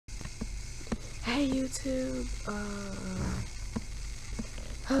Hey YouTube,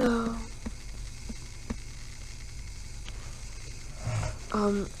 hello.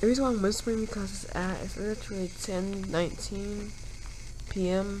 The reason why I'm whispering because it's literally 10:19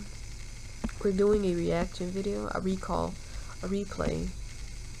 p.m. We're doing a reaction video, a replay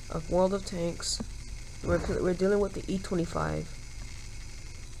of World of Tanks. We're dealing with the E25.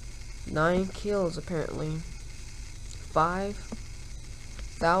 9 kills apparently.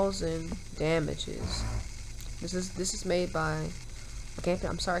 5,000 damages. This is made by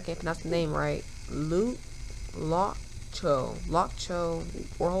I'm sorry I can't pronounce the name right. Lockcho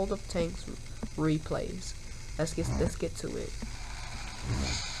World of Tanks replays. Let's get to it.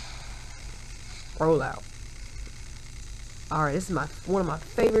 Roll out. Alright, this is one of my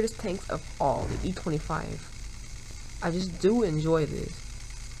favorite tanks of all, the E25. I just do enjoy this.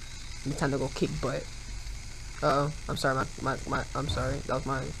 It's time to go kick butt. Uh-oh, I'm sorry, I'm sorry, that was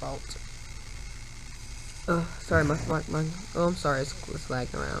my fault. Sorry, I'm sorry, it's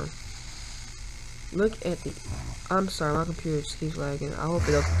lagging around. Look at the, I'm sorry, my computer just keeps lagging. I hope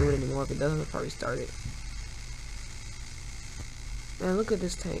it doesn't do it anymore. If it doesn't, I'll probably start it. Man, look at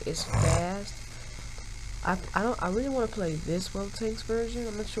this tank, it's fast. I really want to play this World Tanks version.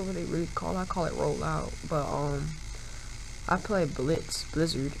 I'm not sure what they really call it. I call it Rollout, but I play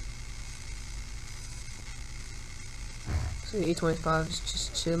Blizzard. So the E25 is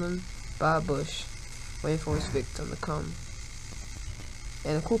just chilling by a bush, waiting for his victim to come.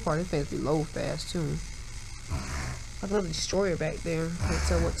 And the cool part, this thing's reload fast too. I got a destroyer back there. Can't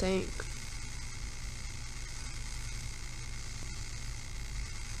tell what tank.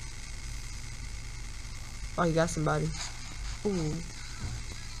 Oh, you got somebody. Ooh.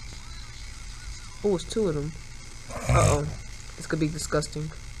 Oh, it's 2 of them. Uh-oh. This could be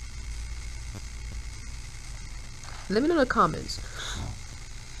disgusting. Let me know in the comments.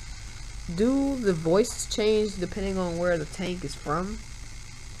 Do the voices change depending on where the tank is from?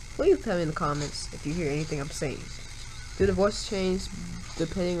 Please tell me in the comments if you hear anything I'm saying. Do the voices change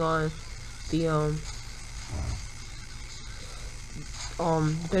depending on the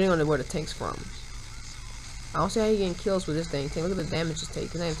depending on where the tank's from? I don't see how you getting kills with this thing. Look at the damage it's taking.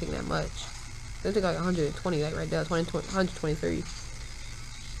 It's not even taking that much. They take like 120, like right there, 123.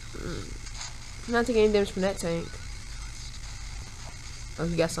 Not taking any damage from that tank. Oh,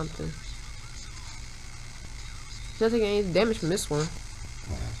 you got something. Not taking any damage from this one.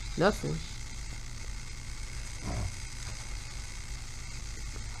 Nothing.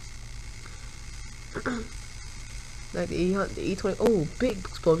 Like the E20. Oh, big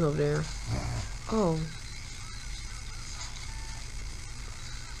explosion over there. Oh.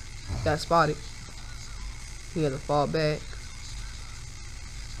 Got spotted. He had to fall back.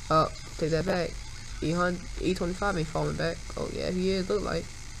 Oh, take that back. E25 ain't falling back. Oh yeah, he is. Look like.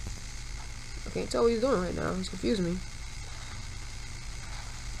 I can't tell what he's doing right now. He's confusing me.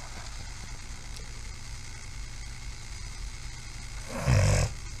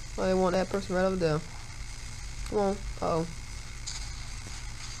 Oh, they want that person right over there. Come on. Uh-oh.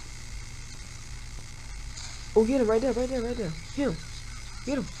 Oh, get him right there, right there, right there. Him.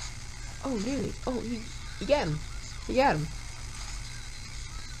 Get him. Oh, nearly. Oh, he got him. He got him.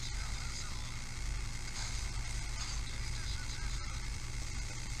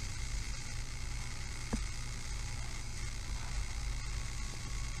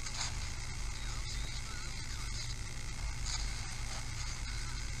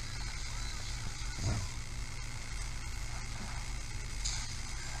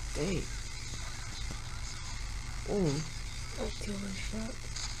 Dang. Oh, that killer shot.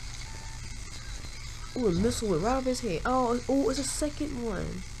 Oh, a missile went right off his head. Oh, it's a second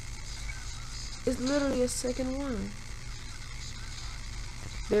one. It's literally a second one.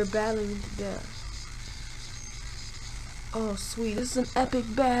 They're battling to death. Oh, sweet. This is an epic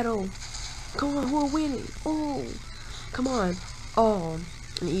battle. Come on, who are winning? Oh, come on. Oh,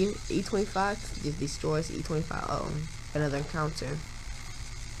 an E25 just destroys the E25. Oh, another encounter.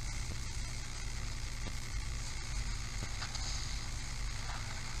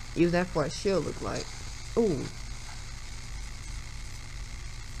 Use that for a shield, look like. Ooh.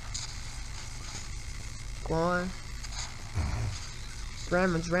 Go on.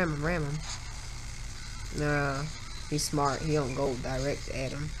 Ram him. Nah, he's smart. He don't go direct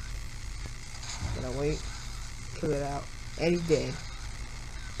at him. Gotta wait. Kill it out. And he's dead.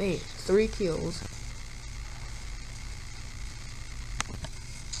 Man, 3 kills.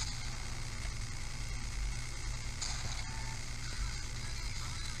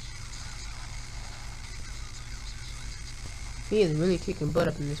 He is really kicking butt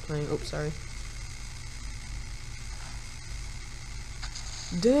up in this plane. Oops, sorry.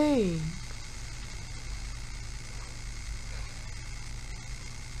 Dang.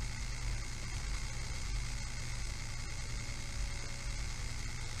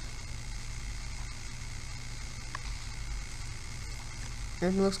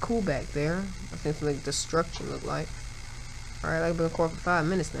 Everything looks cool back there. I think it's like the structure look like. Alright, I've been recording for 5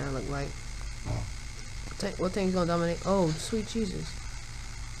 minutes now, look like. What thing's gonna dominate? Oh, sweet Jesus.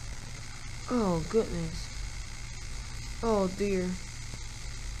 Oh, goodness. Oh, dear.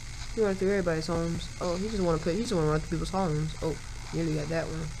 He run through everybody's homes. Oh, he just wanna run through people's homes. Oh, nearly got that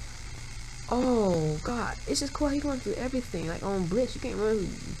one. Oh, God. It's just cool how he going through everything. Like, on Blitz, you can't run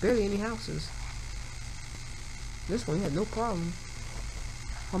through barely any houses. This one, he had no problem.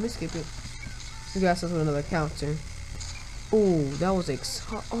 Let me skip it. We got some another counter. Ooh, that was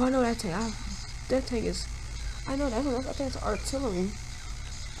oh, I know that tank. That tank is. I know that. I think it's artillery.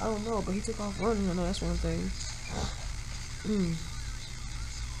 I don't know, but he took off running. I know that's one thing.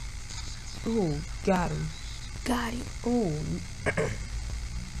 Ooh, got him. Got him. Ooh.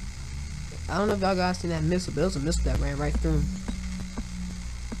 I don't know if y'all guys seen that missile, but it was a missile that ran right through him.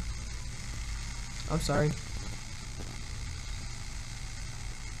 I'm sorry.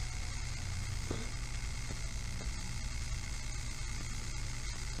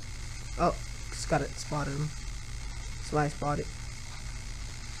 Oh, just got it. Spotted him. Sly spotted.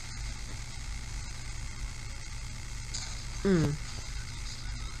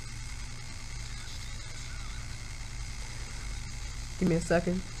 Give me a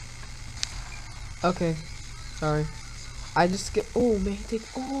second. Okay. Sorry. I just skipped. Oh, man.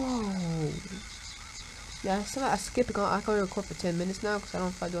 Oh. Yeah, so I skipped. I can only record for 10 minutes now because I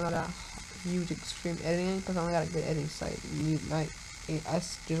don't feel like doing all that huge extreme editing because I only got a good editing site. I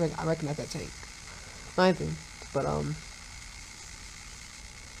recognize that tank. Nothing. But,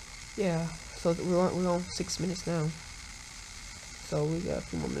 yeah. So we're on 6 minutes now. So we got a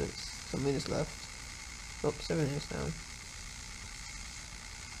few more minutes. Some minutes left. Nope, 7 minutes now.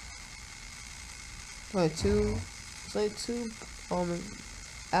 It's only two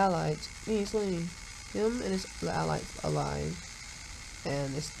allies. It's only him and his allies alive.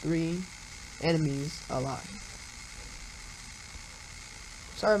 And it's 3 enemies alive.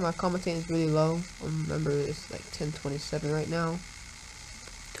 Sorry, my commentating is really low. Remember, it's like 10:27 right now.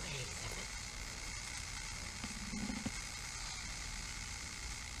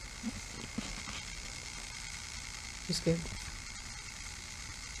 287. Just kidding.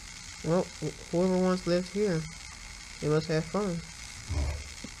 Well, whoever once lived here, they must have fun.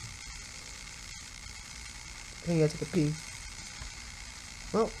 I think he gotta take a pee.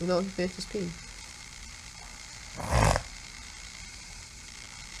 Well, you know, he finished his pee.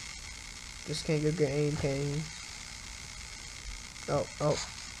 Just can't get good aim, can he? Oh,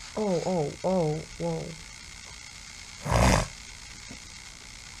 whoa.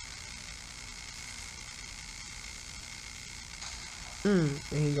 And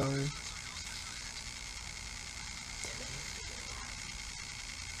he gone.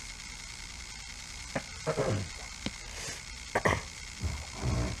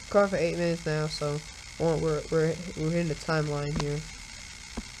 Car for 8 minutes now, so we're hitting the timeline here.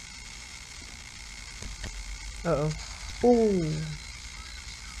 Ooh.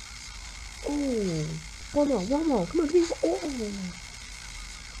 One more. Come on, give me one.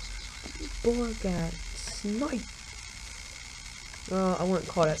 Boy got sniped. Well, I wouldn't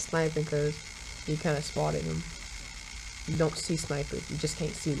call that sniping because you kind of spotted him. You don't see snipers, you just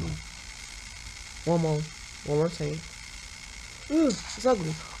can't see them. One more tank. Ooh, it's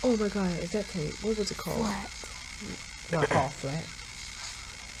ugly. Oh my god, is that tank? What was it called? Flat. Not called flat.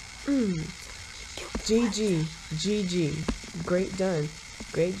 GG. Great done.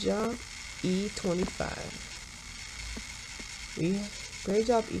 Great job, E25. Great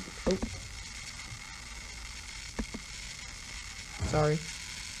job, sorry.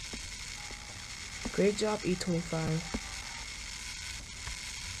 Great job, E25.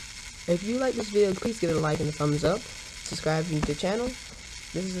 If you like this video, please give it a like and a thumbs up. Subscribe to the channel.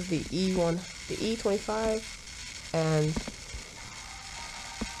 This is the E25, and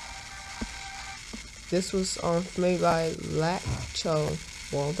this was made by Lacho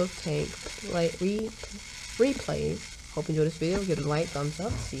World of Tank replay. Hope you enjoyed this video. Give it a like, thumbs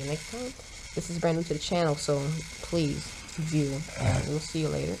up. See you next time. This is brand new to the channel, so please view, and we'll see you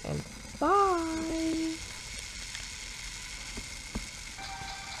later. And bye.